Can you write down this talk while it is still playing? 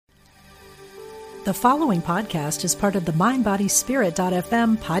The following podcast is part of the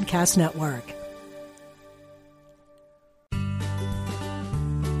MindBodySpirit.fm podcast network.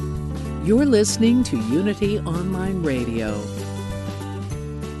 You're listening to Unity Online Radio,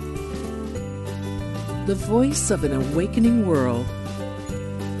 the voice of an awakening world.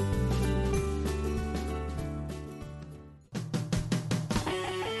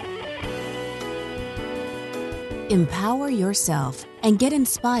 Empower yourself and get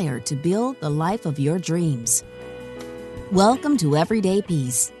inspired to build the life of your dreams. Welcome to Everyday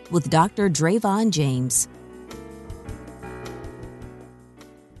Peace with Dr. Drayvon James.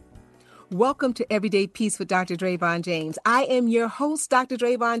 Welcome to Everyday Peace with Dr. Drayvon James. I am your host, Dr.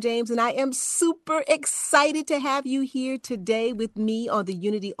 Drayvon James, and I am super excited to have you here today with me on the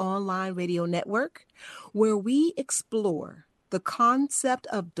Unity Online Radio Network, where we explore the concept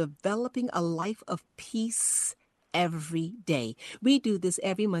of developing a life of peace every day. We do this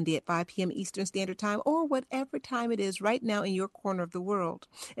every Monday at 5 p.m. Eastern Standard Time, or whatever time it is right now in your corner of the world.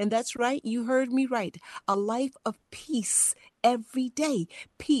 And that's right, you heard me right. A life of peace every day.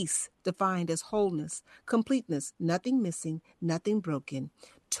 Peace defined as wholeness, completeness, nothing missing, nothing broken,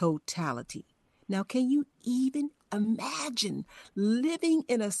 totality. Now, can you even imagine living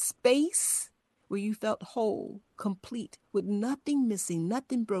in a space where you felt whole, complete, with nothing missing,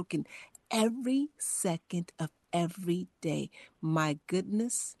 nothing broken, every second of every day? My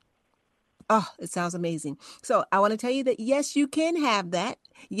goodness. Oh, it sounds amazing. So I want to tell you that, yes, you can have that.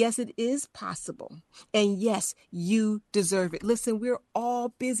 Yes, it is possible. And yes, you deserve it. Listen, we're all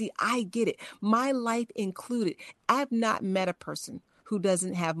busy. I get it. My life included. I've not met a person who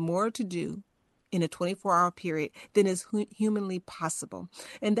doesn't have more to do in a 24-hour period than is humanly possible.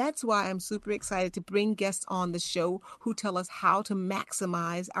 And that's why I'm super excited to bring guests on the show who tell us how to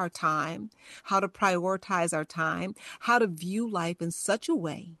maximize our time, how to prioritize our time, how to view life in such a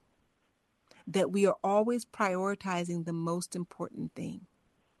way that we are always prioritizing the most important thing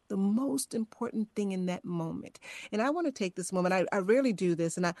in that moment. And I want to take this moment. I rarely do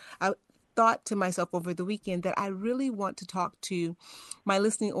this. And I thought to myself over the weekend that I really want to talk to my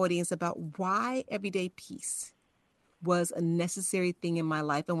listening audience about why everyday peace was a necessary thing in my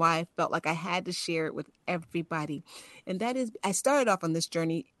life and why I felt like I had to share it with everybody. And that is, I started off on this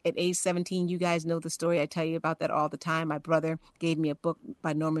journey at age 17. You guys know the story. I tell you about that all the time. My brother gave me a book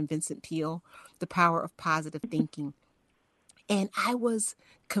by Norman Vincent Peale, The Power of Positive Thinking. And I was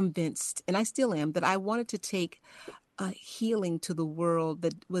convinced, and I still am, that I wanted to take healing to the world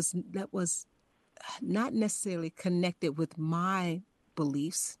that was not necessarily connected with my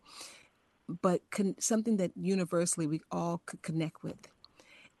beliefs, but something that universally we all could connect with.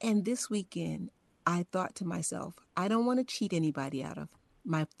 And this weekend, I thought to myself, I don't want to cheat anybody out of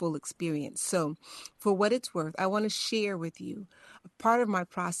my full experience. So for what it's worth, I want to share with you a part of my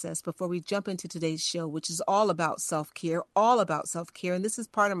process before we jump into today's show, which is all about self-care. And this is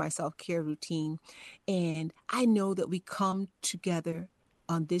part of my self-care routine. And I know that we come together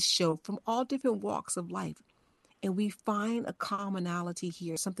on this show from all different walks of life, and we find a commonality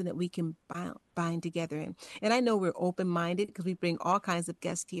here, something that we can bind together in. And I know we're open-minded because we bring all kinds of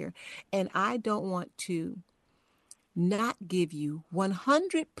guests here. And I don't want to not give you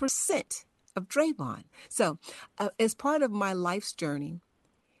 100% of Drayvon. So as part of my life's journey,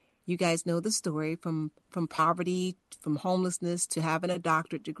 you guys know the story from poverty, from homelessness to having a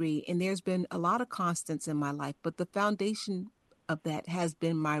doctorate degree. And there's been a lot of constants in my life, but the foundation of that has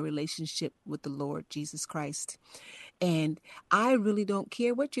been my relationship with the Lord Jesus Christ. And I really don't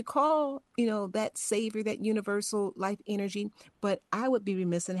care what you call, that savior, that universal life energy, but I would be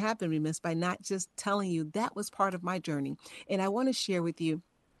remiss and have been remiss by not just telling you that was part of my journey. And I want to share with you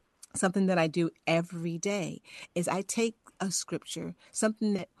something that I do every day is I take a scripture,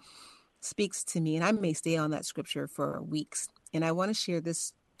 something that speaks to me, and I may stay on that scripture for weeks. And I want to share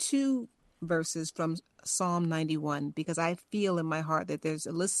this 2 verses from Psalm 91, because I feel in my heart that there's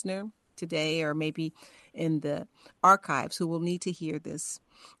a listener today or maybe in the archives who will need to hear this.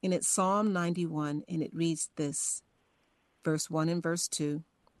 And it's Psalm 91, and it reads this, verse 1 and verse 2.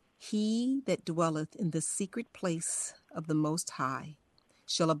 He that dwelleth in the secret place of the Most High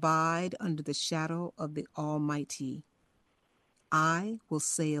shall abide under the shadow of the Almighty. I will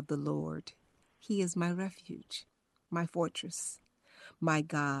say of the Lord, He is my refuge, my fortress, my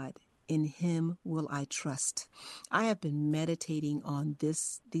God. In him will I trust. I have been meditating on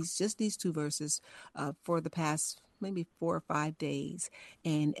these 2 verses for the past maybe 4 or 5 days.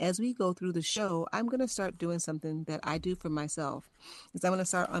 And as we go through the show, I'm going to start doing something that I do for myself. Is I'm going to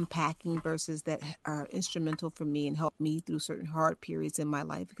start unpacking verses that are instrumental for me and help me through certain hard periods in my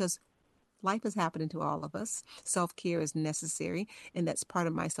life. Because Life is happening to all of us. Self-care is necessary, and that's part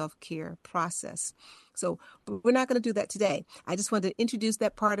of my self-care process. So, but we're not going to do that today. I just wanted to introduce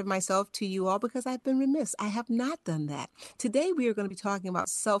that part of myself to you all because I've been remiss. I have not done that. Today, we are going to be talking about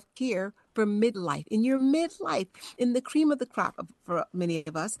self-care for midlife. In your midlife, in the cream of the crop for many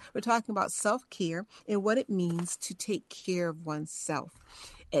of us, we're talking about self-care and what it means to take care of oneself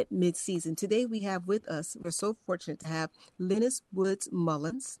at mid-season. Today we have with us, we're so fortunate to have Lennis Woods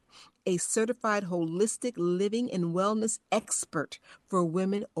Mullins, a certified holistic living and wellness expert for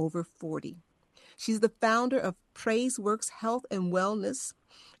women over 40. She's the founder of PraiseWorks Health and Wellness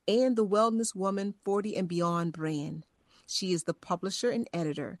and the Wellness Woman 40 and Beyond brand. She is the publisher and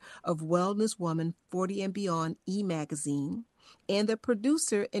editor of Wellness Woman 40 and Beyond e-magazine and the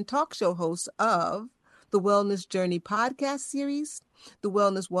producer and talk show host of the Wellness Journey podcast series, the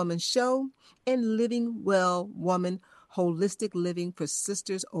Wellness Woman Show, and Living Well Woman, Holistic Living for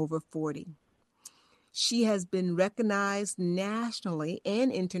Sisters Over 40. She has been recognized nationally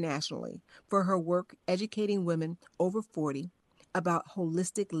and internationally for her work educating women over 40 about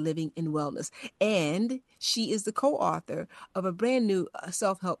holistic living and wellness. And she is the co-author of a brand new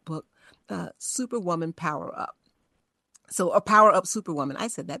self-help book, Superwoman Power Up. So a Power Up Superwoman. I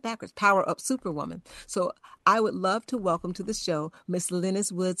said that backwards. Power Up Superwoman. So I would love to welcome to the show Miss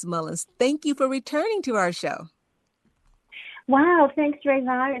Lennis Woods Mullins. Thank you for returning to our show. Wow, thanks,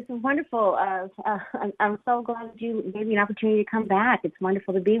 Drayvon. It's wonderful. I'm so glad you gave me an opportunity to come back. It's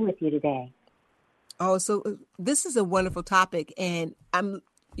wonderful to be with you today. Oh, so this is a wonderful topic, and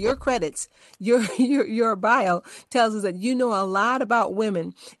your credits, your bio tells us that you know a lot about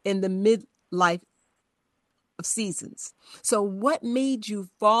women in the midlife of seasons. So what made you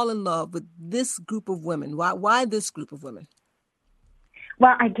fall in love with this group of women? Why this group of women?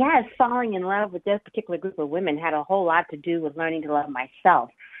 Well, I guess falling in love with this particular group of women had a whole lot to do with learning to love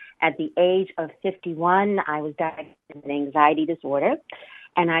myself. At the age of 51, I was diagnosed with an anxiety disorder,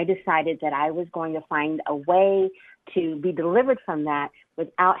 and I decided that I was going to find a way to be delivered from that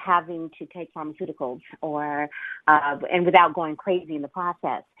without having to take pharmaceuticals and without going crazy in the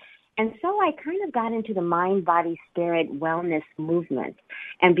process. And so I kind of got into the mind, body, spirit wellness movement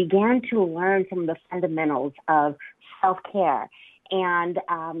and began to learn some of the fundamentals of self-care. And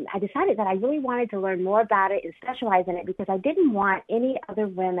I decided that I really wanted to learn more about it and specialize in it because I didn't want any other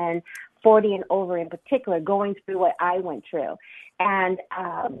women, 40 and over in particular, going through what I went through. And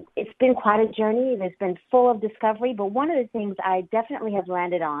it's been quite a journey. It's been full of discovery. But one of the things I definitely have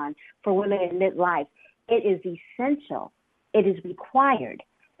landed on for women in midlife, it is essential, it is required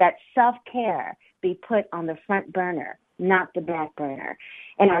that self-care be put on the front burner, not the back burner.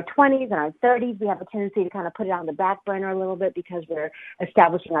 In our 20s and our 30s, we have a tendency to kind of put it on the back burner a little bit because we're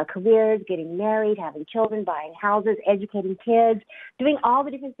establishing our careers, getting married, having children, buying houses, educating kids, doing all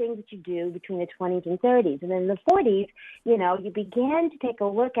the different things that you do between the 20s and 30s. And then in the 40s, you begin to take a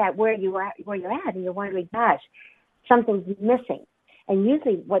look at where you're at, and you're wondering, gosh, something's missing. And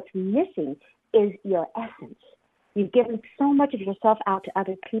usually what's missing is your essence. You've given so much of yourself out to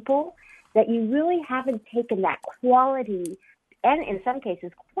other people that you really haven't taken that quality and, in some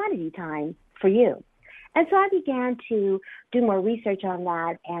cases, quantity time for you. And so I began to do more research on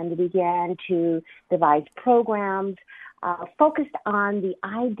that and began to devise programs focused on the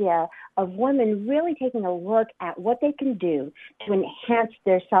idea of women really taking a look at what they can do to enhance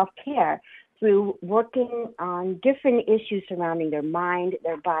their self-care through working on different issues surrounding their mind,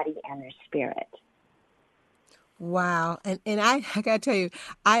 their body, and their spirit. Wow. And I got to tell you,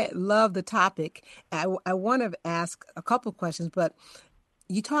 I love the topic. I want to ask a couple questions, but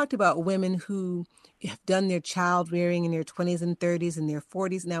you talked about women who have done their child rearing in their 20s and 30s and their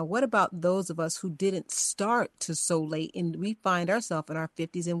 40s. Now, what about those of us who didn't start to so late and we find ourselves in our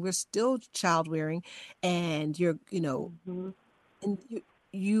 50s and we're still child rearing and and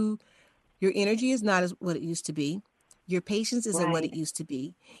your energy is not as what it used to be. Your patience isn't Right. what it used to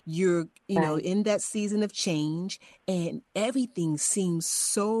be. You're, Right. in that season of change, and everything seems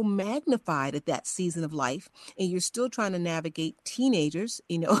so magnified at that season of life. And you're still trying to navigate teenagers,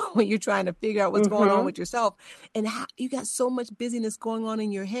 when you're trying to figure out what's going on with yourself. And how, you got so much busyness going on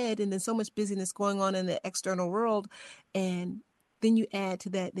in your head, and then so much busyness going on in the external world. And then you add to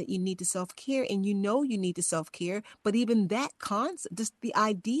that you need to self-care, and you need to self-care. But even that concept, just the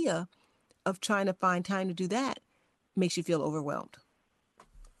idea of trying to find time to do that, makes you feel overwhelmed.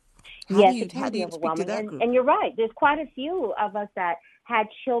 Yes, How it do can be you speak to overwhelming. that group? And you're right. There's quite a few of us that had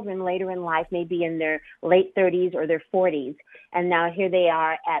children later in life, maybe in their late 30s or their 40s. And now here they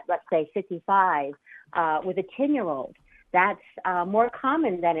are at, let's say, 55 with a 10-year-old. That's more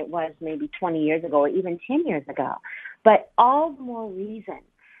common than it was maybe 20 years ago or even 10 years ago. But all the more reason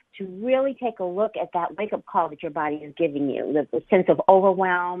to really take a look at that wake-up call that your body is giving you, the sense of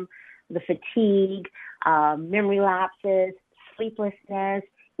overwhelm, the fatigue, memory lapses, sleeplessness,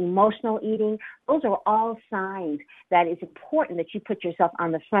 emotional eating. Those are all signs that it's important that you put yourself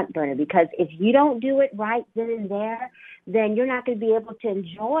on the front burner, because if you don't do it right then and there, then you're not going to be able to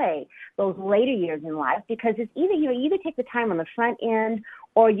enjoy those later years in life, because it's either, you either take the time on the front end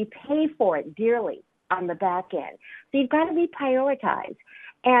or you pay for it dearly on the back end. So you've got to be prioritized.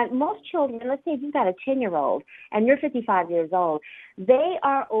 And most children, let's say if you've got a 10-year-old and you're 55 years old, they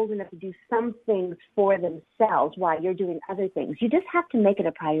are old enough to do some things for themselves while you're doing other things. You just have to make it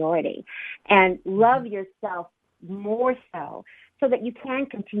a priority and love yourself more so that you can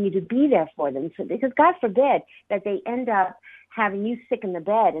continue to be there for them. So, because God forbid that they end up having you sick in the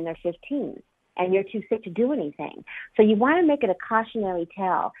bed in their 15s. And you're too sick to do anything. So you want to make it a cautionary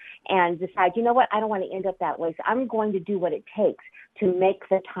tale and decide, you know what, I don't want to end up that way. So I'm going to do what it takes to make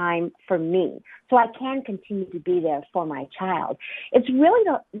the time for me so I can continue to be there for my child. It's really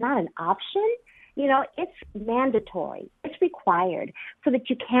not an option. It's mandatory. It's required so that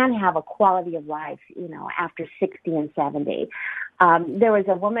you can have a quality of life, after 60 and 70. There was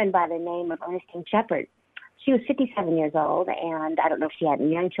a woman by the name of Ernestine Shepard. She was 57 years old, and I don't know if she had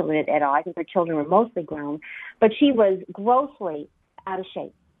any young children at all. I think her children were mostly grown, but she was grossly out of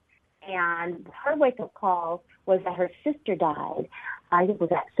shape. And her wake-up call was that her sister died. I think it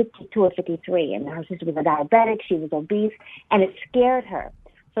was at 52 or 53, and her sister was a diabetic. She was obese, and it scared her.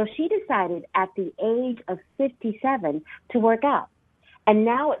 So she decided at the age of 57 to work out. And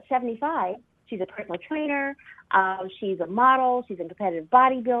now at 75, she's a personal trainer. She's a model. She's a competitive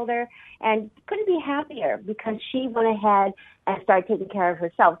bodybuilder, and couldn't be happier because she went ahead and started taking care of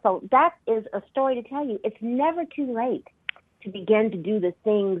herself. So that is a story to tell you. It's never too late to begin to do the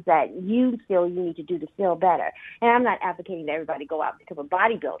things that you feel you need to do to feel better. And I'm not advocating that everybody go out and become a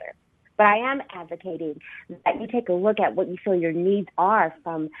bodybuilder, but I am advocating that you take a look at what you feel your needs are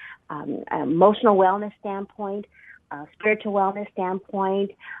from an emotional wellness standpoint, spiritual wellness standpoint,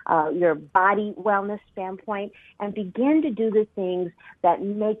 your body wellness standpoint, and begin to do the things that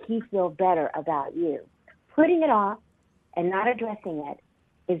make you feel better about you. Putting it off and not addressing it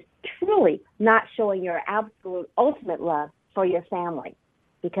is truly not showing your absolute ultimate love for your family,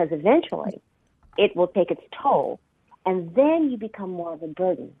 because eventually it will take its toll, and then you become more of a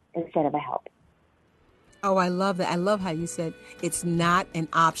burden instead of a help. Oh, I love that. I love how you said it's not an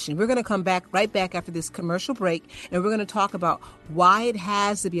option. We're going to come back right back after this commercial break, and we're going to talk about why it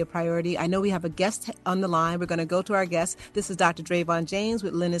has to be a priority. I know we have a guest on the line. We're going to go to our guest. This is Dr. Drayvon James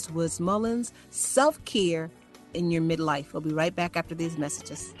with Lennis Woods Mullins, Self-Care in Your Midlife. We'll be right back after these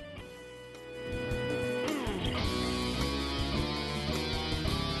messages.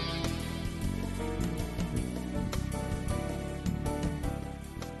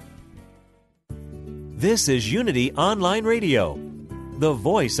 This is Unity Online Radio, the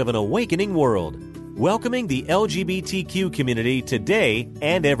voice of an awakening world, welcoming the LGBTQ community today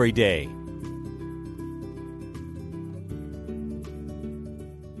and every day.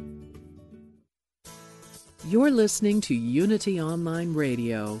 You're listening to Unity Online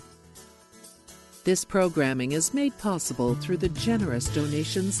Radio. This programming is made possible through the generous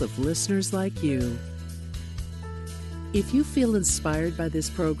donations of listeners like you. If you feel inspired by this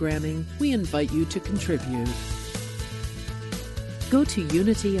programming, we invite you to contribute. Go to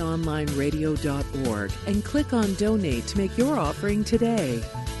unityonlineradio.org and click on Donate to make your offering today.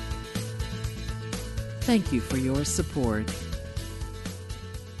 Thank you for your support.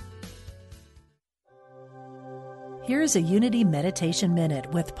 Here's a Unity Meditation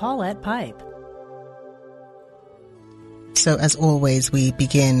Minute with Paulette Pipe. So as always, we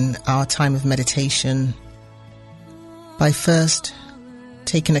begin our time of meditation by first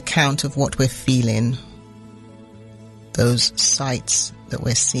taking account of what we're feeling, those sights that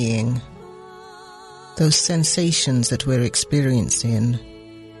we're seeing, those sensations that we're experiencing,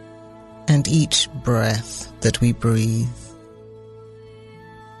 and each breath that we breathe.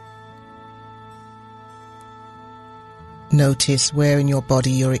 Notice where in your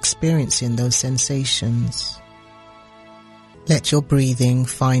body you're experiencing those sensations. Let your breathing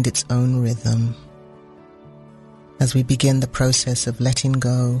find its own rhythm as we begin the process of letting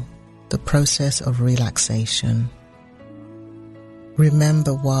go, the process of relaxation.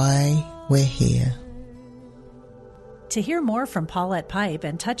 Remember why we're here. To hear more from Paulette Pipe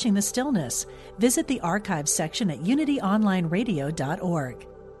and Touching the Stillness, visit the archives section at unityonlineradio.org.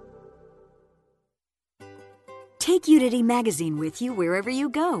 Take Unity Magazine with you wherever you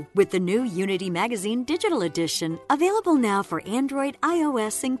go with the new Unity Magazine Digital Edition, available now for Android,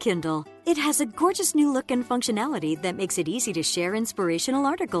 iOS, and Kindle. It has a gorgeous new look and functionality that makes it easy to share inspirational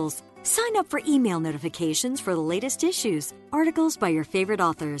articles. Sign up for email notifications for the latest issues, articles by your favorite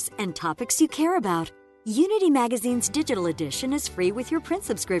authors, and topics you care about. Unity Magazine's digital edition is free with your print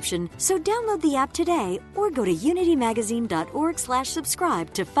subscription, so download the app today or go to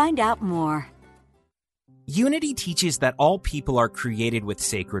unitymagazine.org/subscribe to find out more. Unity teaches that all people are created with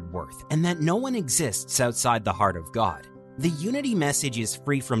sacred worth and that no one exists outside the heart of God. The Unity message is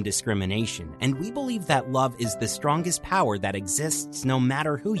free from discrimination, and we believe that love is the strongest power that exists no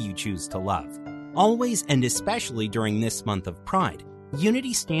matter who you choose to love. Always and especially during this month of Pride,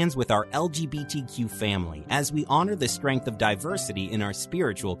 Unity stands with our LGBTQ family as we honor the strength of diversity in our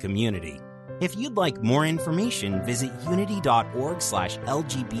spiritual community. If you'd like more information, visit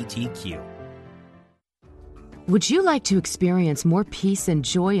unity.org/LGBTQ. Would you like to experience more peace and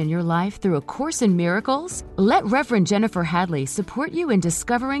joy in your life through A Course in Miracles? Let Reverend Jennifer Hadley support you in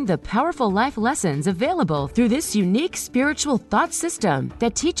discovering the powerful life lessons available through this unique spiritual thought system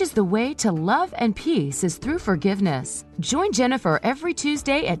that teaches the way to love and peace is through forgiveness. Join Jennifer every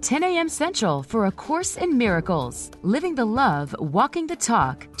Tuesday at 10 a.m. Central for A Course in Miracles, Living the Love, Walking the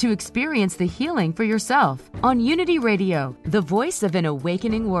Talk, to experience the healing for yourself on Unity Radio, the voice of an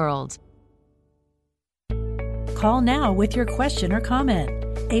awakening world. Call now with your question or comment.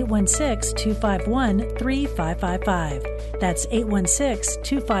 816-251-3555. That's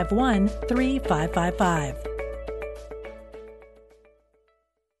 816-251-3555.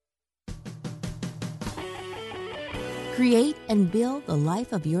 Create and build the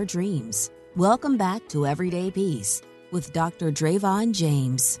life of your dreams. Welcome back to Everyday Peace with Dr. Drayvon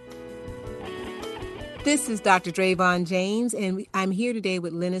James. This is Dr. Drayvon James, and I'm here today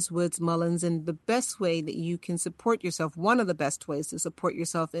with Lennis Woods Mullins. And the best way that you can support yourself, one of the best ways to support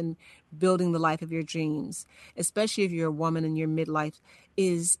yourself in building the life of your dreams, especially if you're a woman in your midlife,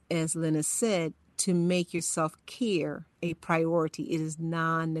 is, as Lennis said, to make your self-care a priority. It is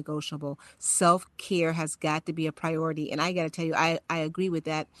non-negotiable. Self-care has got to be a priority. And I got to tell you, I agree with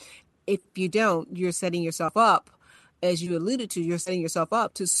that. If you don't, you're setting yourself up. As you alluded to, you're setting yourself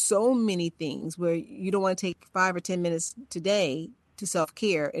up to so many things where you don't want to take 5 or 10 minutes today to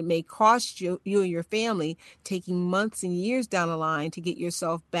self-care. It may cost you and your family taking months and years down the line to get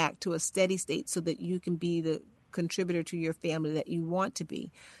yourself back to a steady state so that you can be the contributor to your family that you want to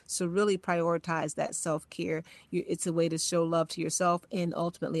be. So really prioritize that self-care. It's a way to show love to yourself and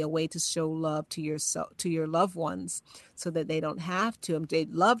ultimately a way to show love to yourself, to your loved ones, so that they don't have to.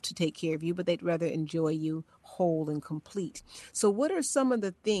 They'd love to take care of you, but they'd rather enjoy you whole and complete. So what are some of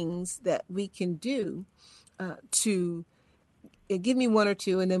the things that we can do to give me one or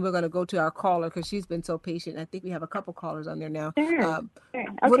two, and then we're going to go to our caller because she's been so patient. I think we have a couple callers on there now. Sure. Okay,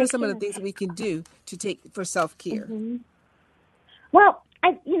 what are some of the things that we can do to take for self-care? Mm-hmm. Well,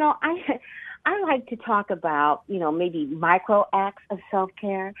 I like to talk about, maybe micro acts of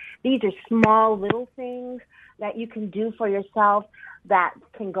self-care. These are small little things that you can do for yourself that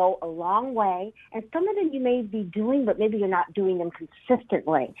can go a long way. And some of them you may be doing, but maybe you're not doing them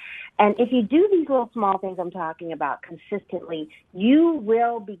consistently. And if you do these little small things I'm talking about consistently, you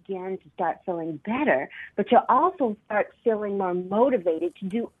will begin to start feeling better, but you'll also start feeling more motivated to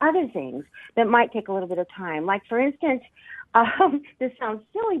do other things that might take a little bit of time. Like, for instance, this sounds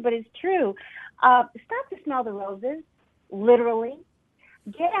silly, but it's true. Stop to smell the roses, literally.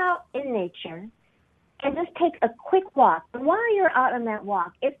 Get out in nature and just take a quick walk. And while you're out on that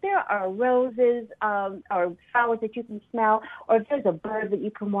walk, if there are roses or flowers that you can smell, or if there's a bird that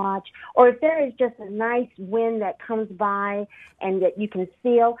you can watch, or if there is just a nice wind that comes by and that you can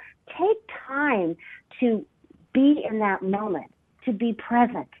feel, take time to be in that moment, to be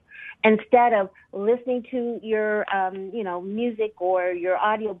present, instead of listening to your, music or your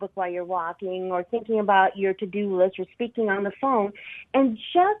audiobook while you're walking, or thinking about your to-do list, or speaking on the phone, and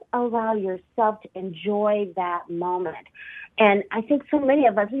just allow yourself to enjoy that moment. And I think so many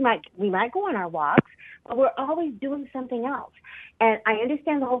of us, we might go on our walks, but we're always doing something else. And I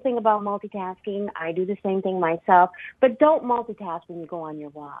understand the whole thing about multitasking. I do the same thing myself, but don't multitask when you go on your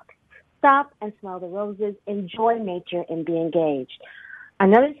walk. Stop and smell the roses, enjoy nature, and be engaged.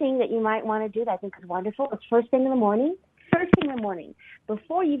 Another thing that you might want to do that I think is wonderful is first thing in the morning,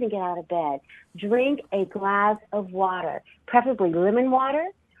 before you even get out of bed, drink a glass of water, preferably lemon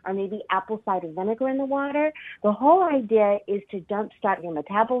water or maybe apple cider vinegar in the water. The whole idea is to jumpstart your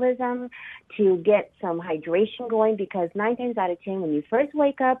metabolism, to get some hydration going, because 9 times out of 10, when you first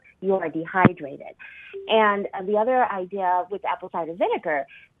wake up, you are dehydrated. And the other idea with apple cider vinegar,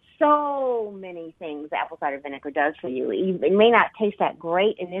 so many things apple cider vinegar does for you. It may not taste that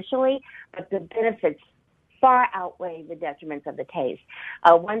great initially, but the benefits far outweigh the detriments of the taste.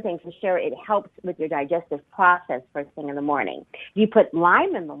 One thing for sure, it helps with your digestive process first thing in the morning. You put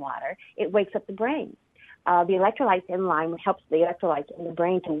lime in the water, it wakes up the brain. The electrolytes in lime helps the electrolytes in the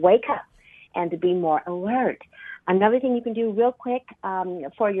brain to wake up and to be more alert. Another thing you can do real quick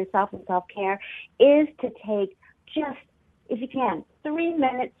for yourself and self-care is to take just, if you can, 3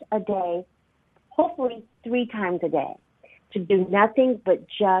 minutes a day, hopefully 3 times a day, to do nothing but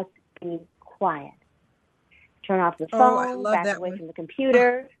just be quiet. Turn off the phone, back away from the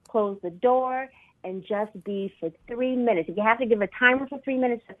computer, close the door, and just be for 3 minutes. If you have to give a timer for 3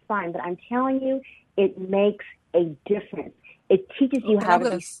 minutes, that's fine. But I'm telling you, it makes a difference. It teaches you how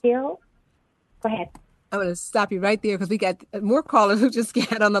to be still. Go ahead. I'm going to stop you right there because we got more callers who just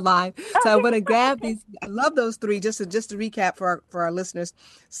got on the line. So I'm going to grab these. I love those 3. Just to recap for our listeners.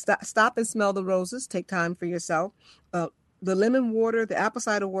 Stop and smell the roses. Take time for yourself. The lemon water, the apple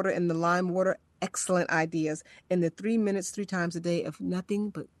cider water, and the lime water. Excellent ideas. And the 3 minutes, 3 times a day of nothing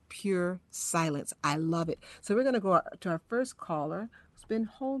but pure silence. I love it. So we're going to go to our first caller who's been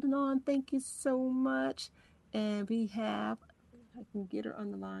holding on. Thank you so much. And we have, I can get her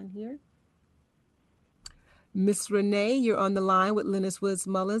on the line here. Miss Renee, you're on the line with Lennis Woods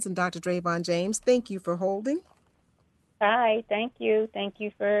Mullins and Dr. Drayvon James. Thank you for holding. Hi, thank you. Thank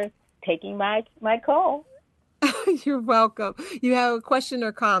you for taking my call. You're welcome. You have a question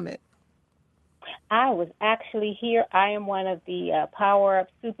or comment? I was actually here. I am one of the Power Up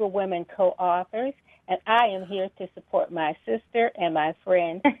Superwomen co-authors, and I am here to support my sister and my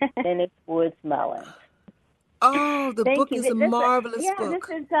friend, Lennis Woods Mullins. Oh, the book is a marvelous book.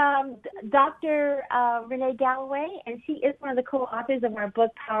 This is Dr. Renee Galloway, and she is one of the co-authors of our book,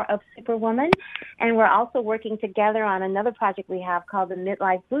 Power Up Superwoman. And we're also working together on another project we have called the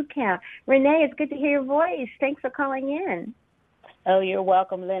Midlife Boot Camp. Renee, it's good to hear your voice. Thanks for calling in. Oh, you're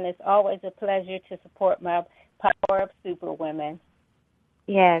welcome, Lynn. It's always a pleasure to support my Power Up Superwomen.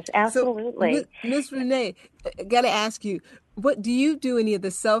 Yes, absolutely. So, Miss Renee, I got to ask you, what do you do? Any of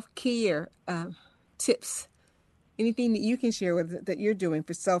the self-care tips? Anything that you can share with that you're doing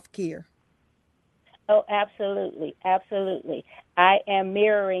for self-care? Oh, absolutely. Absolutely. I am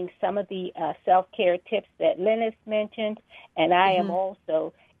mirroring some of the self-care tips that Lennis mentioned, and I am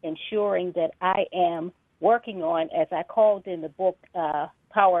also ensuring that I am working on, as I called in the book,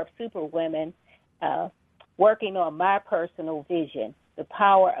 Power of Superwomen, working on my personal vision, the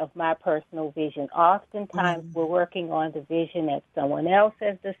power of my personal vision. Oftentimes we're working on the vision that someone else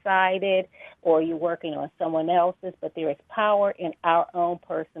has decided, or you're working on someone else's, but there is power in our own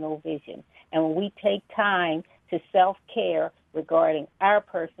personal vision. And when we take time to self-care regarding our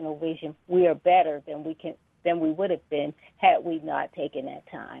personal vision, we are better than we would have been had we not taken that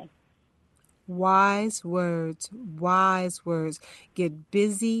time. Wise words, wise words. Get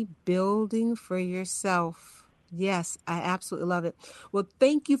busy building for yourself. Yes, I absolutely love it. Well,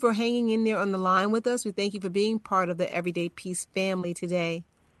 thank you for hanging in there on the line with us. We thank you for being part of the Everyday Peace family today.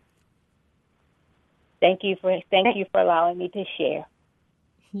 Thank you for allowing me to share.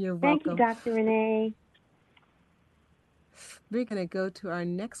 You're welcome. Thank you, Dr. Renee. We're going to go to our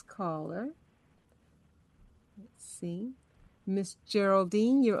next caller. Let's see. Miss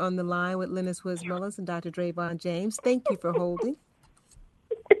Geraldine, you're on the line with Lennis Woods Mullins and Dr. Drayvon James. Thank you for holding.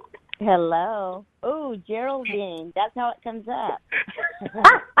 Hello. Oh, Geraldine. That's how it comes up.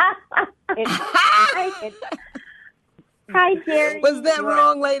 Hi, Jerry. Was that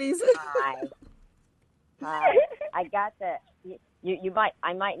wrong, ladies? Hi. I got that.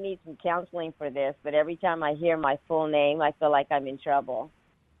 I might need some counseling for this, but every time I hear my full name, I feel like I'm in trouble.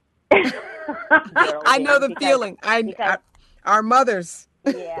 I know the feeling. Our mothers.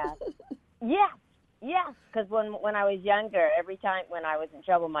 Yeah. Because when I was younger, every time when I was in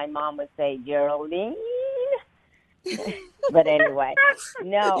trouble, my mom would say, Geraldine. But anyway,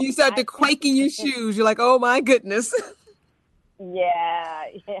 no. You start to quake in your shoes. You're like, oh, my goodness. Yeah.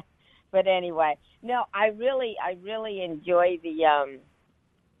 But anyway, no, I really enjoy the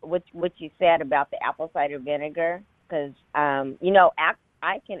what you said about the apple cider vinegar because,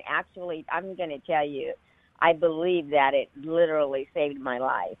 I can actually, I'm going to tell you, I believe that it literally saved my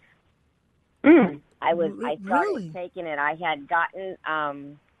life. I started taking it. I had gotten,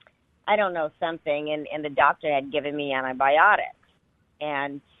 I don't know, something, and the doctor had given me antibiotics.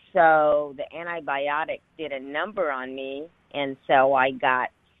 And so the antibiotics did a number on me, and so I got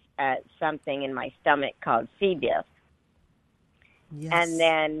something in my stomach called C. diff. Yes. And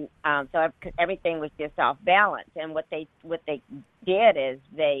then, so everything was just off balance. And what they did is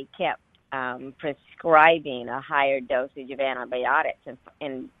they kept prescribing a higher dosage of antibiotics.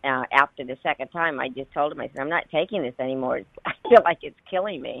 And after the second time, I just told him, I said, I'm not taking this anymore. I feel like it's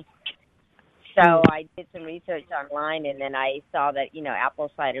killing me. So I did some research online, and then I saw that,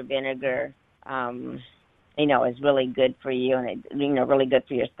 apple cider vinegar, is really good for you and, really good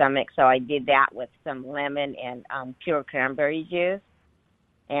for your stomach. So I did that with some lemon and pure cranberry juice,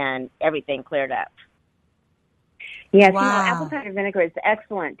 and everything cleared up. Yes, Wow. Apple cider vinegar is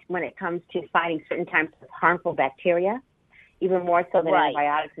excellent when it comes to fighting certain types of harmful bacteria, even more so than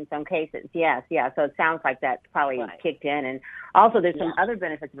antibiotics in some cases. Yes, yeah. So it sounds like that's probably kicked in. And also there's some other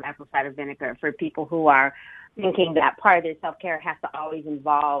benefits of apple cider vinegar for people who are thinking that part of their self-care has to always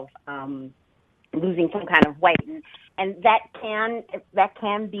involve losing some kind of weight. And that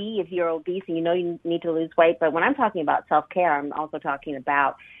can be if you're obese and you need to lose weight. But when I'm talking about self-care, I'm also talking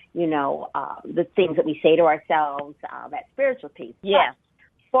about the things that we say to ourselves, that spiritual piece. Yes.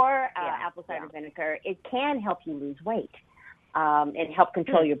 For apple cider vinegar, it can help you lose weight and help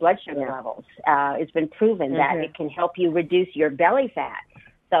control your blood sugar levels. It's been proven that it can help you reduce your belly fat.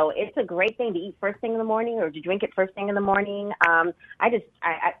 So it's a great thing to eat first thing in the morning or to drink it first thing in the morning. I used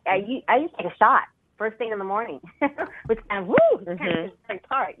to take a shot first thing in the morning, which kind of, it's kind of a different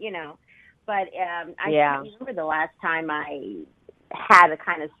part, But I remember the last time I had a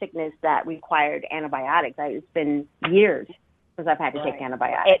kind of sickness that required antibiotics. It's been years since I've had to take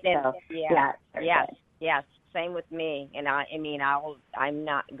antibiotics. Yes, same with me. And I'm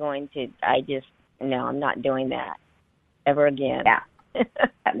not going to. I'm not doing that ever again. Yeah,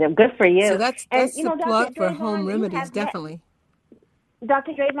 good for you. So that's the plug for home remedies, definitely.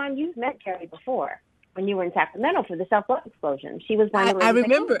 Dr. Drayvon, you've met Carrie before when you were in Sacramento for the Self-Love Explosion. She was one of the ladies. I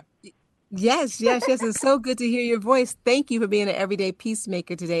remember. Yes. It's so good to hear your voice. Thank you for being an everyday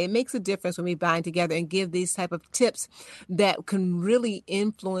peacemaker today. It makes a difference when we bind together and give these type of tips that can really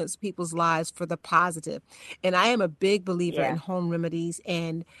influence people's lives for the positive. And I am a big believer in home remedies,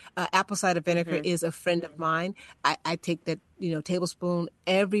 and apple cider vinegar is a friend of mine. I take that tablespoon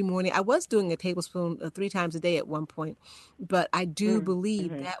every morning. I was doing a tablespoon 3 times a day at one point, but I do believe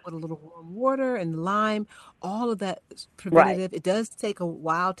that with a little warm water and lime, all of that is preventative. It does take a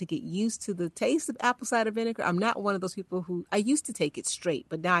while to get used to the taste of apple cider vinegar. I'm not one of those people who, I used to take it straight,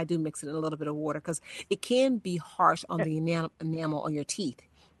 but now I do mix it in a little bit of water because it can be harsh on the enamel on your teeth.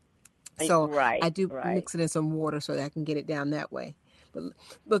 So I do mix it in some water so that I can get it down that way.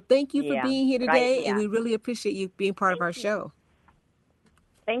 But thank you for being here today, and we really appreciate you being part of our show.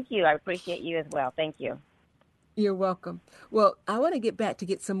 Thank you. I appreciate you as well. Thank you. You're welcome. Well, I want to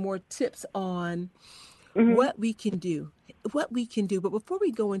get some more tips on what we can do. But before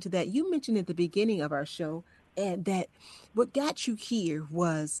we go into that, you mentioned at the beginning of our show and that what got you here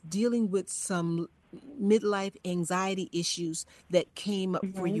was dealing with some midlife anxiety issues that came up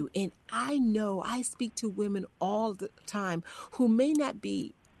for you. And I know I speak to women all the time who may not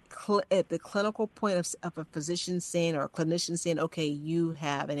be at the clinical point of a physician saying or a clinician saying, okay, you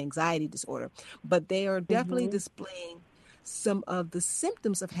have an anxiety disorder, but they are definitely displaying some of the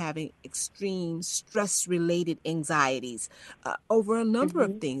symptoms of having extreme stress-related anxieties over a number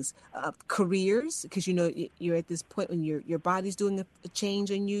of things, careers, because you're at this point when your body's doing a change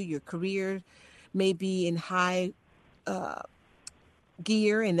on you, your career may be in high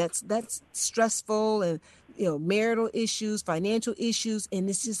gear, and that's stressful, and marital issues, financial issues, and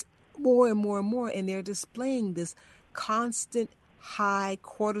it's just more and more and more, and they're displaying this constant high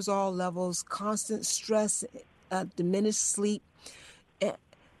cortisol levels, constant stress, diminished sleep.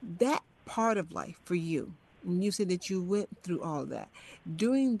 That part of life for you, and you said that you went through all of that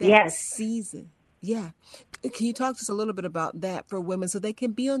during that season. Yeah. Can you talk to us a little bit about that for women so they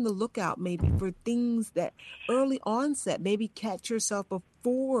can be on the lookout maybe for things that early onset, maybe catch yourself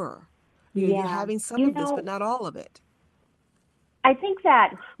before you're having some of this, but not all of it? I think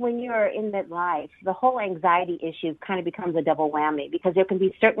that when you're in midlife, the whole anxiety issue kind of becomes a double whammy because there can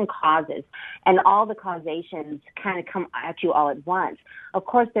be certain causes and all the causations kind of come at you all at once. Of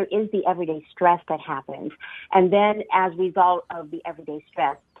course, there is the everyday stress that happens. And then as a result of the everyday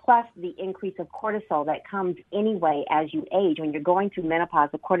stress, plus the increase of cortisol that comes anyway as you age. When you're going through menopause,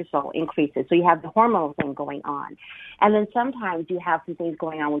 the cortisol increases. So you have the hormonal thing going on. And then sometimes you have some things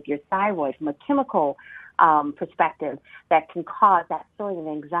going on with your thyroid from a chemical perspective that can cause that feeling of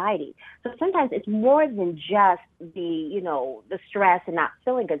anxiety. So sometimes it's more than just the stress and not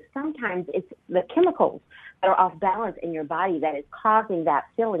feeling good. Sometimes it's the chemicals that are off balance in your body that is causing that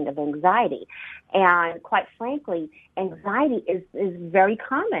feeling of anxiety. And quite frankly, anxiety is very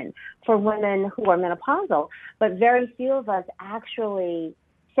common for women who are menopausal, but very few of us actually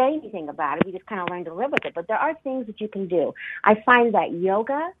say anything about it. We just kind of learn to live with it. But there are things that you can do. I find that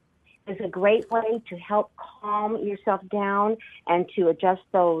yoga is a great way to help calm yourself down and to adjust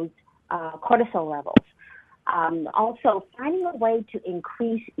those cortisol levels. Also, finding a way to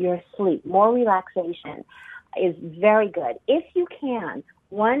increase your sleep, more relaxation, is very good. If you can,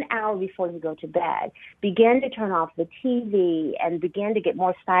 1 hour before you go to bed, begin to turn off the TV and begin to get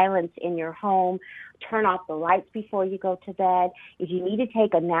more silence in your home. Turn off the lights before you go to bed. If you need to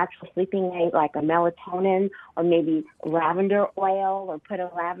take a natural sleeping aid like a melatonin or maybe lavender oil, or put a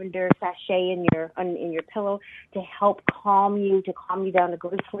lavender sachet in your pillow to help calm you down to go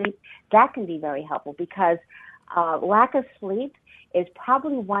to sleep, that can be very helpful, because lack of sleep is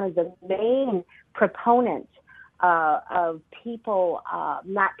probably one of the main proponents of people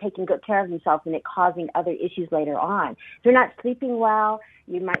not taking good care of themselves, and it causing other issues later on. If you're not sleeping well,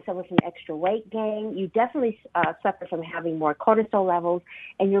 you might suffer from extra weight gain. You definitely suffer from having more cortisol levels,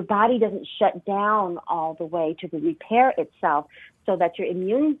 and your body doesn't shut down all the way to repair itself so that your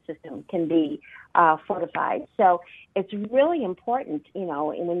immune system can be fortified. So it's really important,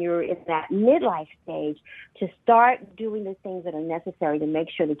 when you're in that midlife stage, to start doing the things that are necessary to make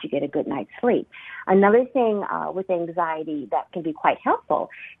sure that you get a good night's sleep. Another thing with anxiety that can be quite helpful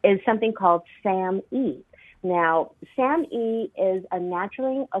is something called SAMe. Now, SAMe is a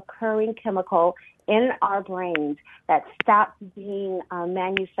naturally occurring chemical in our brains that stops being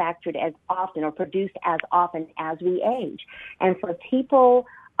manufactured as often or produced as often as we age. And for people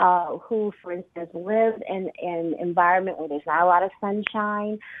who, for instance, live in an environment where there's not a lot of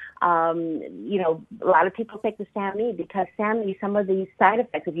sunshine, a lot of people take the SAMe, because SAMe, some of these side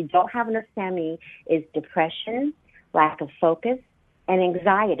effects, if you don't have enough SAMe, is depression, lack of focus, and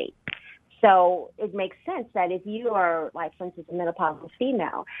anxiety. So it makes sense that if you are, like, for instance, a menopausal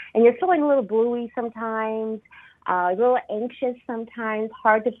female, and you're feeling a little bluey sometimes, a little anxious sometimes,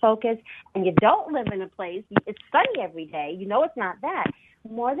 hard to focus, and you don't live in a place, it's sunny every day, it's not that,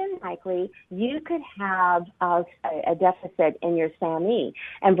 more than likely you could have a deficit in your SAMe.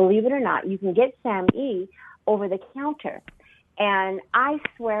 And believe it or not, you can get SAMe over the counter. And I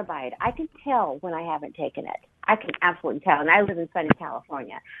swear by it. I can tell when I haven't taken it. I can absolutely tell. And I live in sunny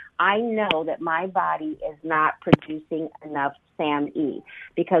California. I know that my body is not producing enough SAMe,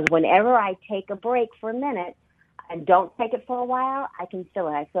 because whenever I take a break for a minute and don't take it for a while, I can feel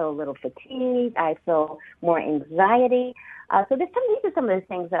it. I feel a little fatigued. I feel more anxiety. So these are some of the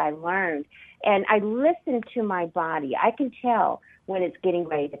things that I learned. And I listen to my body. I can tell when it's getting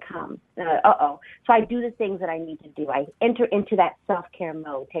ready to come. So I do the things that I need to do. I enter into that self-care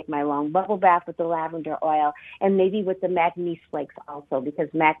mode, take my long bubble bath with the lavender oil, and maybe with the magnesium flakes also, because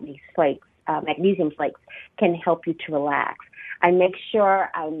magnesium flakes can help you to relax. I make sure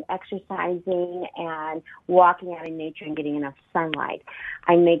I'm exercising and walking out in nature and getting enough sunlight.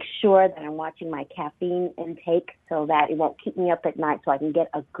 I make sure that I'm watching my caffeine intake so that it won't keep me up at night, so I can get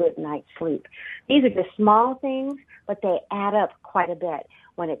a good night's sleep. These are just small things, but they add up quite a bit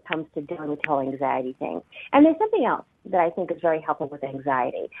when it comes to dealing with the whole anxiety thing. And there's something else that I think is very helpful with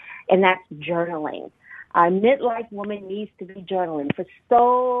anxiety, and that's journaling. A midlife woman needs to be journaling for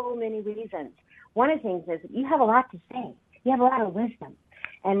so many reasons. One of the things is you have a lot to say. You have a lot of wisdom.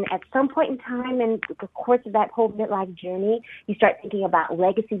 And at some point in time in the course of that whole midlife journey, you start thinking about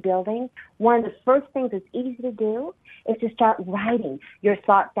legacy building. One of the first things that's easy to do is to start writing your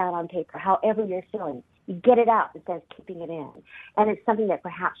thoughts down on paper, however you're feeling. You get it out instead of keeping it in. And it's something that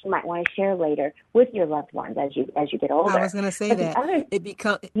perhaps you might want to share later with your loved ones as you get older. I was going to say that.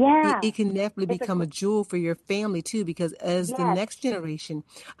 It can definitely become a jewel for your family, too, because as the next generation,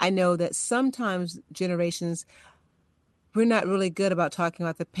 I know that sometimes generations, we're not really good about talking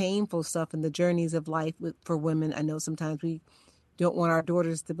about the painful stuff and the journeys of life for women. I know sometimes we don't want our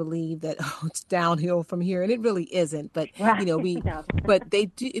daughters to believe that it's downhill from here, and it really isn't. But but they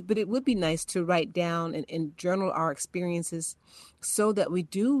do. But it would be nice to write down and journal our experiences, so that we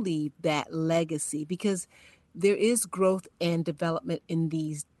do leave that legacy, because there is growth and development in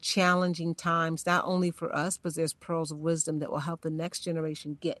these challenging times, not only for us, but there's pearls of wisdom that will help the next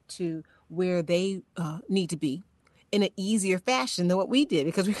generation get to where they need to be in an easier fashion than what we did,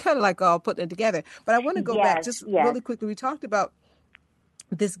 because we kind of like all putting it together. But I want to go back just really quickly. We talked about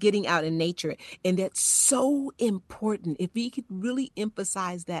this getting out in nature, and that's so important. If we could really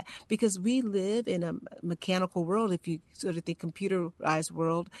emphasize that, because we live in a mechanical world. If you sort of think computerized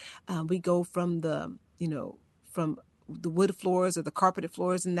world, we go from from the wood floors or the carpeted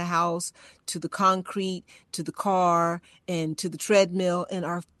floors in the house to the concrete, to the car, and to the treadmill. And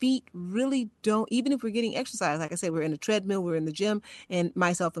our feet really don't, even if we're getting exercise, like I said, we're in a treadmill, we're in the gym, and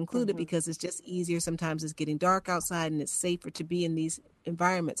myself included, because it's just easier. Sometimes it's getting dark outside and it's safer to be in these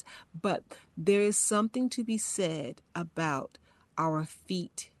environments. But there is something to be said about our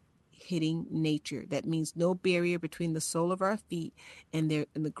feet hitting nature. That means no barrier between the sole of our feet and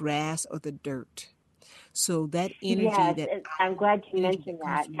the grass or the dirt. So that energy, Yes, I'm glad you mentioned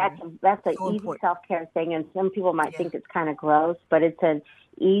that. That's an so easy self-care thing, and some people might think it's kind of gross, but it's an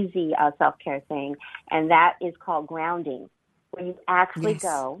easy self-care thing, and that is called grounding, where you actually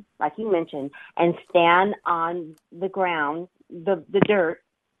go, like you mentioned, and stand on the ground, the dirt,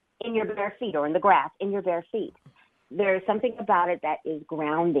 in your bare feet, or in the grass in your bare feet. There's something about it that is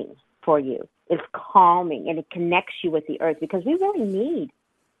grounding for you. It's calming, and it connects you with the earth, because we really need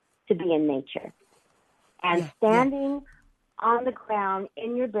to be in nature. And standing on the ground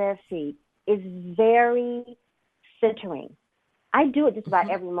in your bare feet is very centering. I do it just about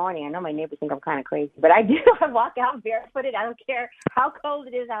every morning. I know my neighbors think I'm kind of crazy, but I do. I walk out barefooted. I don't care how cold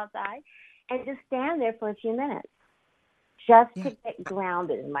it is outside, and just stand there for a few minutes just to get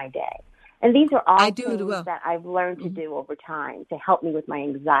grounded in my day. And these are all things that I've learned to do over time to help me with my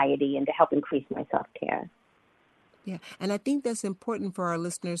anxiety and to help increase my self-care. Yeah. And I think that's important for our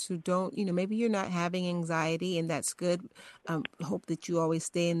listeners who don't, maybe you're not having anxiety, and that's good. Hope that you always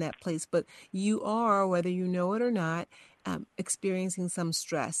stay in that place. But you are, whether you know it or not, experiencing some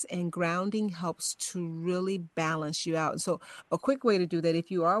stress, and grounding helps to really balance you out. And so a quick way to do that, if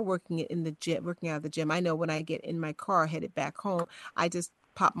you are working out of the gym, I know when I get in my car headed back home, I just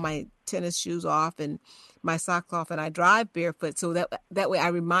pop my tennis shoes off and my socks off, and I drive barefoot. So that way I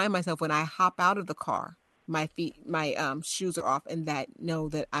remind myself when I hop out of the car, my shoes are off, and that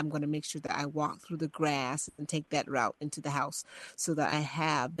I'm going to make sure that I walk through the grass and take that route into the house, so that I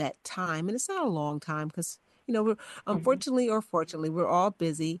have that time. And it's not a long time, because we're unfortunately or fortunately, we're all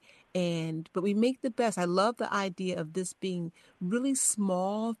busy, but we make the best. I love the idea of this being really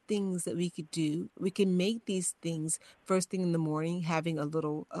small things that we could do. We can make these things first thing in the morning, having a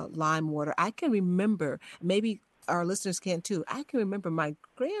little lime water. I can remember, maybe our listeners can too, I can remember my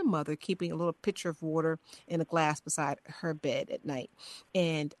grandmother keeping a little pitcher of water in a glass beside her bed at night.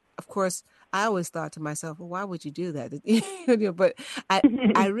 And of course, I always thought to myself, well, why would you do that? But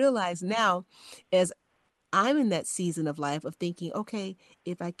I realize now, as I'm in that season of life of thinking, okay,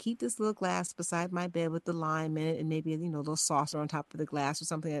 if I keep this little glass beside my bed with the lime in it, and maybe, a little saucer on top of the glass or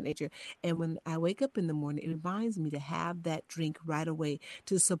something of that nature, and when I wake up in the morning, it reminds me to have that drink right away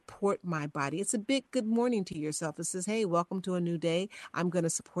to support my body. It's a big good morning to yourself. It says, hey, welcome to a new day. I'm going to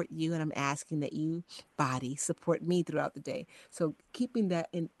support you, and I'm asking that you, body, support me throughout the day. So keeping that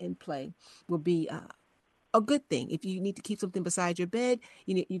in play will be a good thing. If you need to keep something beside your bed,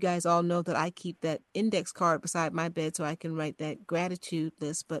 you guys all know that I keep that index card beside my bed so I can write that gratitude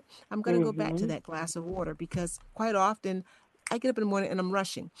list. But I'm going to go back to that glass of water, because quite often I get up in the morning and I'm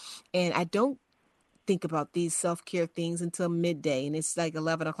rushing, and I don't think about these self-care things until midday, and it's like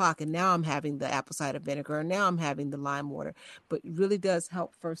 11 o'clock, and now I'm having the apple cider vinegar, and now I'm having the lime water. But it really does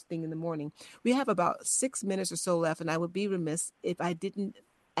help first thing in the morning. We have about 6 minutes or so left, and I would be remiss if I didn't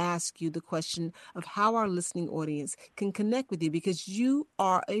ask you the question of how our listening audience can connect with you, because you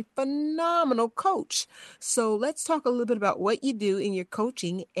are a phenomenal coach. So let's talk a little bit about what you do in your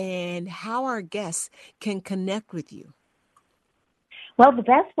coaching and how our guests can connect with you. Well, the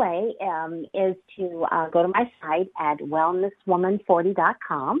best way is to go to my site at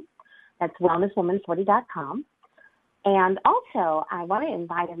wellnesswoman40.com. That's wellnesswoman40.com. And also, I want to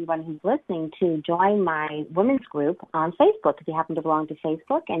invite everyone who's listening to join my women's group on Facebook, if you happen to belong to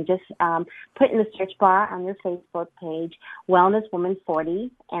Facebook, and just put in the search bar on your Facebook page, Wellness Woman 40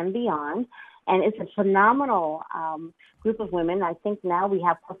 and Beyond. And it's a phenomenal group of women. I think now we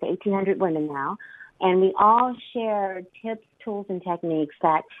have close to 1,800 women now. And we all share tips, tools, and techniques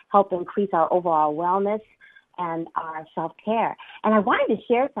that help increase our overall wellness and our self-care. And I wanted to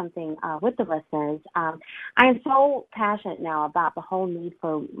share something with the listeners. I am so passionate now about the whole need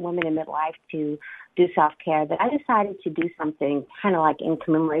for women in midlife to do self-care that I decided to do something kind of like in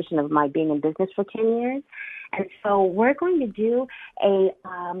commemoration of my being in business for 10 years. And so we're going to do a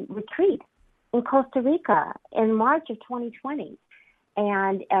retreat in Costa Rica in March of 2020.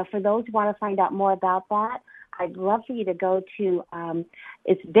 And for those who want to find out more about that, I'd love for you to go to,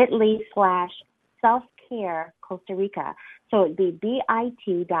 it's bit.ly/self-care Costa Rica. So it'd be bit.ly/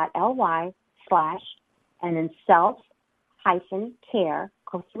 and then self-care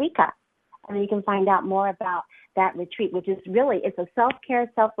Costa Rica. And then you can find out more about that retreat, which is really, it's a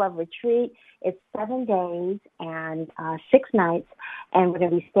self-care, self-love retreat. It's 7 days and 6 nights, and we're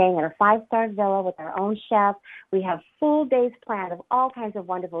going to be staying at a 5-star villa with our own chef. We have full days planned of all kinds of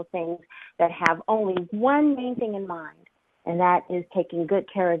wonderful things that have only one main thing in mind, and that is taking good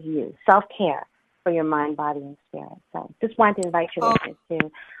care of you, self-care. for your mind, body, and spirit. So just wanted to invite your listeners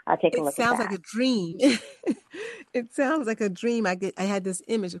to take a look at that. It sounds like a dream. It sounds like a dream. I had this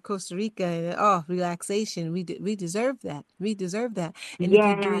image of Costa Rica and relaxation. We deserve that. We deserve that. And if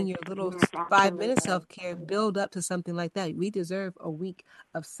you're doing your little 5-minute self-care, build up to something like that. We deserve a week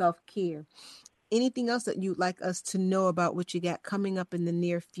of self-care. Anything else that you'd like us to know about what you got coming up in the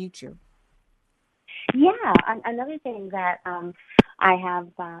near future? Yeah, another thing that I have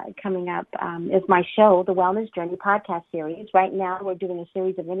coming up is my show, the Wellness Journey podcast series. Right now, we're doing a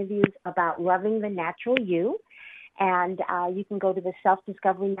series of interviews about loving the natural you. And you can go to the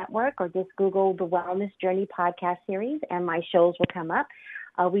Self-Discovery Network or just Google the Wellness Journey podcast series, and my shows will come up.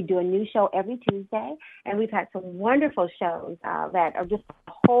 We do a new show every Tuesday, and we've had some wonderful shows that are just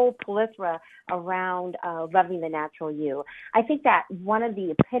a whole plethora around loving the natural you. I think that one of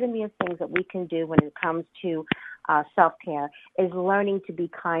the epitome of things that we can do when it comes to self-care is learning to be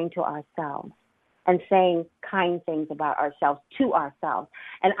kind to ourselves and saying kind things about ourselves to ourselves.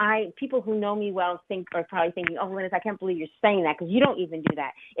 And people who know me well are probably thinking, oh, Linus, I can't believe you're saying that because you don't even do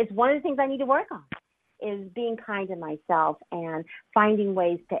that. It's one of the things I need to work on, is being kind to myself and finding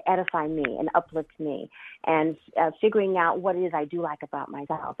ways to edify me and uplift me and figuring out what it is I do like about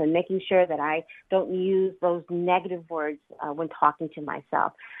myself and making sure that I don't use those negative words when talking to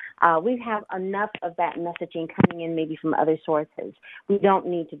myself. We have enough of that messaging coming in maybe from other sources. We don't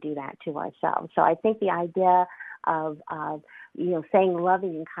need to do that to ourselves. So I think the idea of saying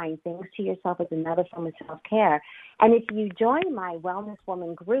loving and kind things to yourself is another form of self-care. And if you join my Wellness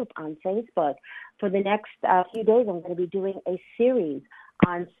Woman group on Facebook, for the next few days, I'm going to be doing a series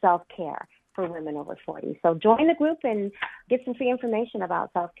on self-care for women over 40. So join the group and get some free information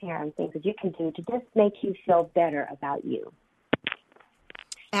about self-care and things that you can do to just make you feel better about you.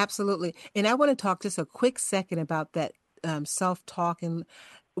 Absolutely. And I want to talk just a quick second about that self-talk. And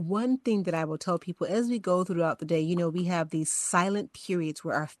one thing that I will tell people as we go throughout the day, we have these silent periods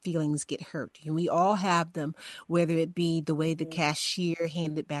where our feelings get hurt. And we all have them, whether it be the way the cashier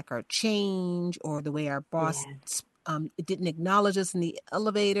handed back our change or the way our boss didn't acknowledge us in the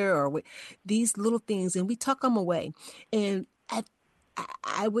elevator or these little things. And we tuck them away. And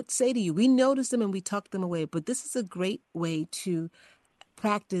I would say to you, we notice them and we tuck them away. But this is a great way to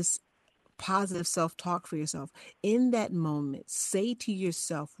practice positive self-talk for yourself. In that moment, say to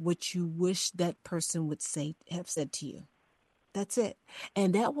yourself what you wish that person would have said to you. That's it.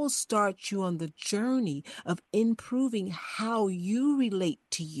 And that will start you on the journey of improving how you relate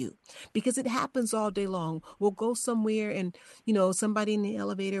to you, because it happens all day long. We'll go somewhere and, somebody in the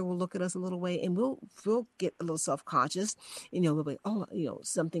elevator will look at us a little way and we'll get a little self-conscious. We'll be,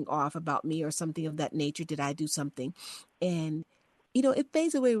 something off about me or something of that nature. Did I do something? And it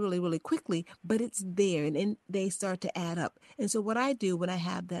fades away really, really quickly, but it's there, and then they start to add up. And so what I do when I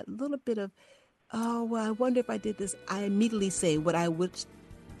have that little bit of, I wonder if I did this, I immediately say what I would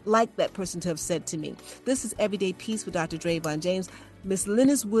like that person to have said to me. This is Everyday Peace with Dr. Drayvon James. Miss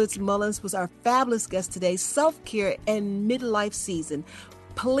Linus Woods Mullins was our fabulous guest today. Self-care and midlife season.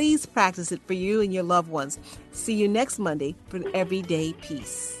 Please practice it for you and your loved ones. See you next Monday for Everyday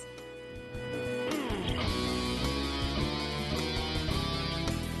Peace.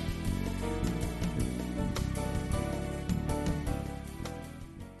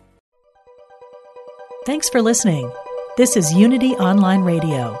 Thanks for listening. This is Unity Online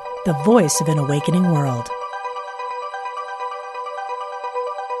Radio, the voice of an awakening world.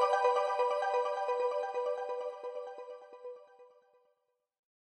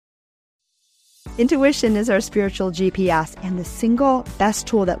 Intuition is our spiritual GPS and the single best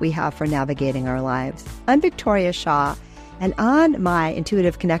tool that we have for navigating our lives. I'm Victoria Shaw, and on my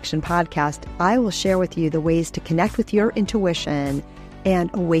Intuitive Connection podcast, I will share with you the ways to connect with your intuition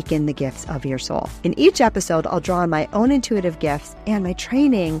and awaken the gifts of your soul. In each episode, I'll draw on my own intuitive gifts and my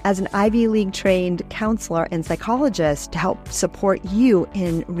training as an Ivy League trained counselor and psychologist to help support you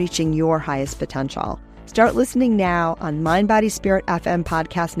in reaching your highest potential. Start listening now on Mind, Body, Spirit FM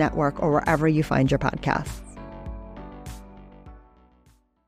Podcast Network or wherever you find your podcasts.